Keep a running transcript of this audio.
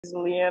It's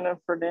Lianna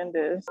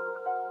Fernandez.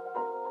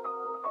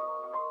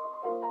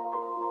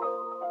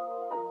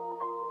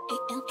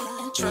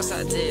 Trust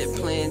I did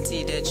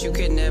plenty that you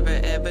could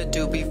never ever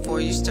do. Before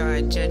you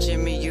start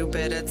judging me, you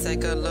better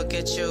take a look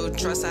at you.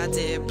 Trust I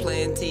did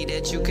plenty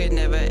that you could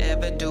never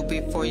ever do.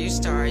 Before you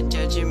start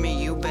judging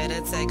me, you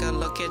better take a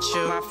look at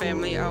you. My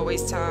family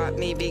always taught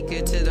me, be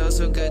good to those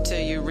who good to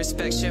you.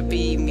 Respect should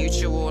be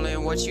mutual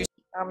and what you...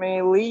 I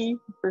mean, Lee,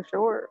 for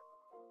sure.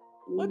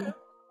 Lee. Okay.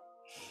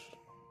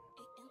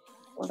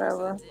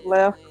 Whatever.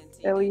 Left,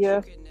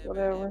 Lef,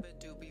 whatever.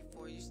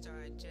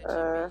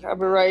 I've been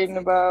writing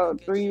about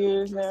 3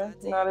 years now.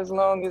 Not as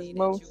long as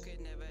most,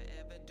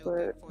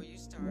 but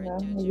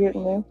I'm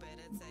getting there.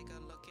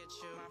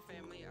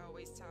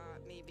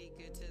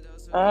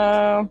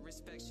 How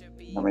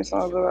many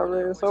songs have I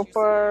written so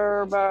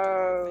far?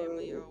 About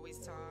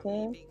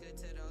 10.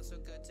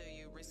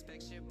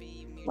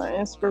 My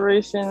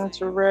inspiration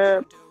to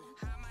rap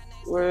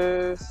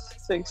was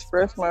to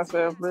express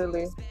myself,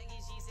 really,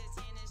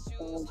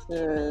 and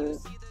to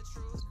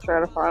try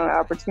to find an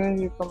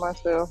opportunity for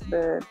myself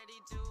that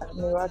I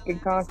knew I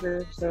could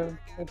conquer. So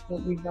that's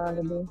what we trying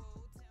to do.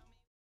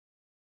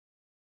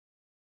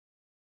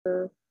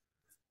 The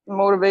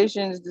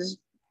motivation is just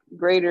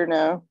greater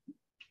now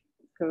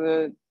because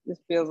it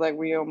just feels like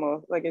we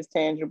almost like it's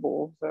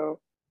tangible. So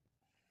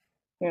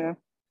yeah,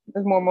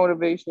 there's more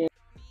motivation.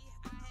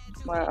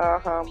 My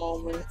aha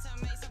moment.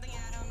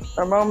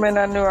 The moment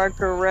I knew I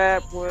could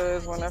rap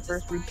was when I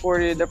first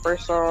recorded the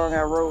first song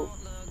I wrote.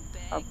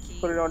 I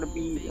put it on the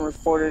beat and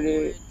recorded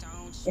it.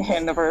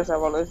 And the first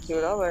time I listened to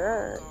it, I was like,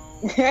 all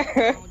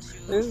right,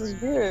 this is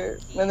good.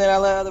 And then I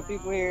let other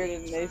people hear it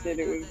and they said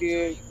it was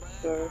good.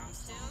 So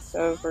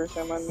that was the first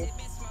time I knew.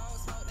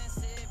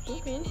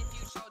 Okay.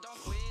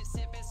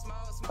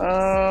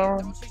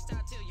 Well,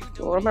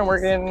 I've been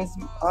working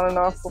on and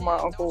off with my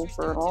uncle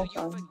for a long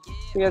time.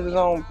 He has his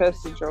own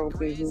pest control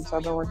business.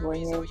 I've been working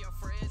with him.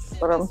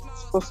 But I'm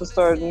supposed to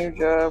start a new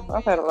job.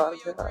 I've had a lot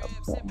of jobs.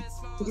 So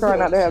I'm trying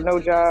not to have no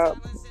job.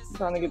 I'm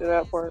trying to get to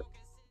that part.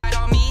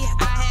 On me,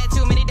 I had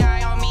too many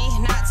die on me,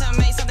 not to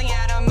make something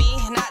out of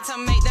me, not to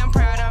make them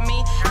proud of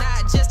me,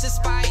 not just to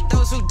spite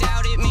those who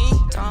doubted me.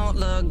 Don't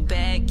look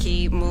back,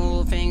 keep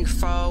moving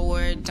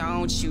forward.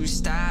 Don't you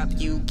stop,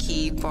 you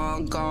keep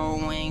on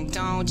going.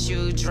 Don't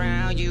you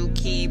drown, you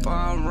keep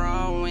on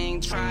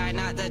rowing. Try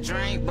not to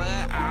drink,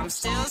 but I'm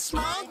still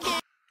smoking.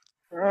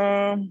 Do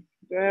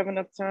I have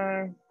enough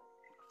time?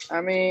 I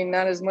mean,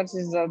 not as much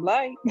as I'd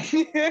like.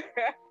 It'd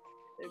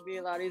be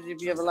a lot easier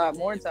if you have a lot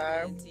more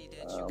time.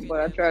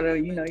 But I try to,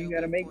 you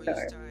gotta make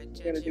time.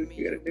 You gotta do what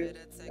you gotta do.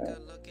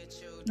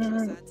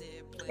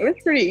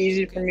 It's pretty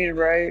easy for me to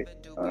write.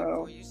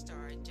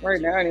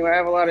 Right now, anyway, I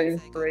have a lot of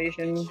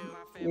inspiration.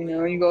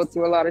 You go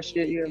through a lot of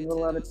shit. You have a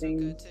lot of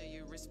things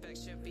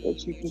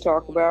that you can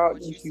talk about,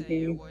 that you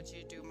can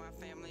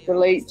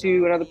relate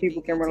to, and other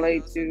people can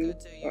relate to.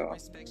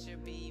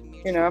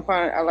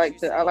 I like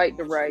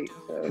to write.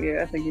 So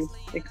yeah, I think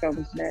it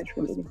comes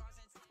naturally.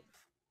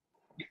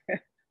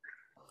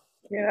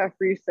 Yeah,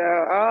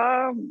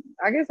 freestyle.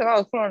 I guess if I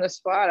was put on the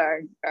spot,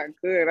 I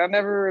could. I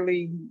never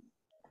really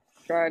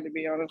tried, to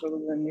be honest, other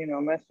than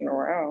messing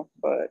around.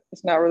 But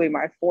it's not really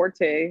my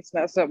forte. It's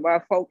not something I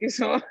focus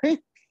on.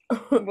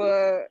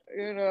 But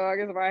I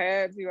guess if I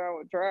had to, I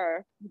would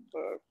try.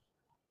 But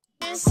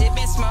sip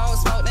and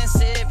smoke and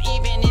sip.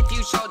 Even if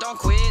you choke, don't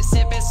quit.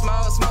 Sip and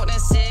smoke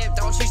and sip.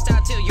 Don't you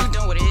stop till you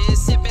done what it is.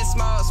 Sip and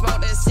smoke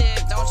and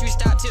sip. Don't you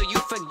stop till you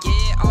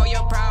forget all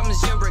your problems,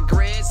 your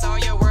regrets, all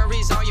your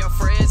worries, all your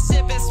frets.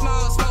 Sip and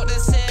smoke and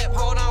sip.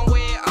 Hold on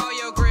with all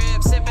your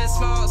grip. Sip and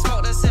smoke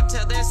and sip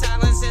till there's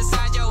silence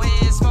inside your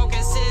head. Smoke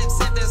and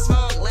sip and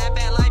smoke. Laugh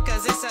at life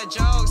cause it's a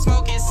joke.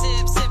 Smoke and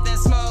sip and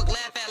smoke.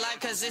 Laugh at life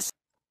cause it's...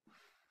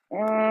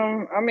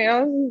 right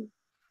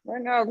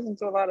now I listen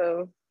to a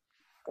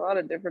lot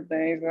of different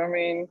things. I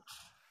mean,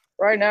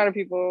 right now the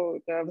people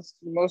that I listen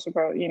to most are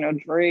probably,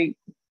 Drake.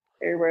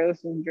 Everybody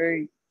listens to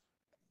Drake.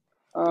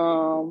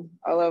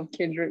 I love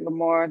Kendrick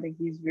Lamar. I think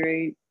he's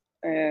great.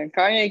 And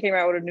Kanye came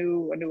out with a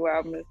new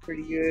album that's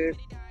pretty good.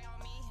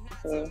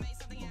 So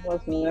I'm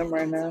listening to them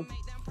right now.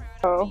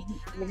 Oh,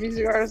 the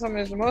music artist I'm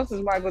listening to most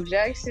is Michael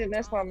Jackson.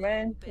 That's my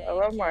man. I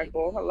love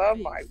Michael.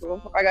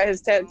 I got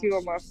his tattoo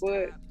on my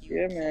foot.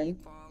 Yeah, man.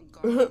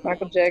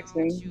 Michael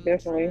Jackson,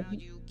 definitely.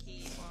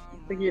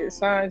 To get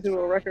signed to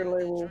a record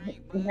label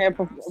and have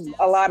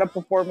a lot of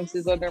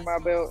performances under my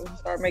belt and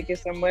start making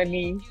some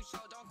money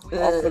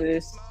off of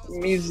this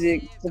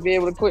music to be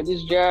able to quit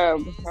this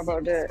job. How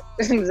about that?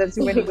 Is that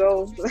too many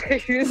goals?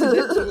 That's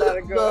a lot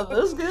of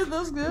goals. No,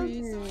 that's good.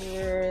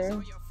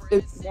 Yeah.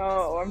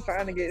 No, I'm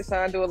trying to get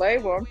signed to a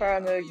label. I'm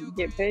trying to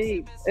get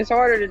paid. It's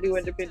harder to do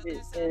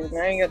independent, and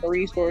I ain't got the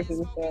resources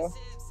and stuff.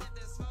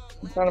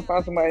 I'm trying to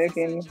find somebody that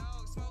can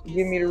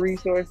give me the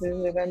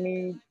resources that I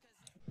need.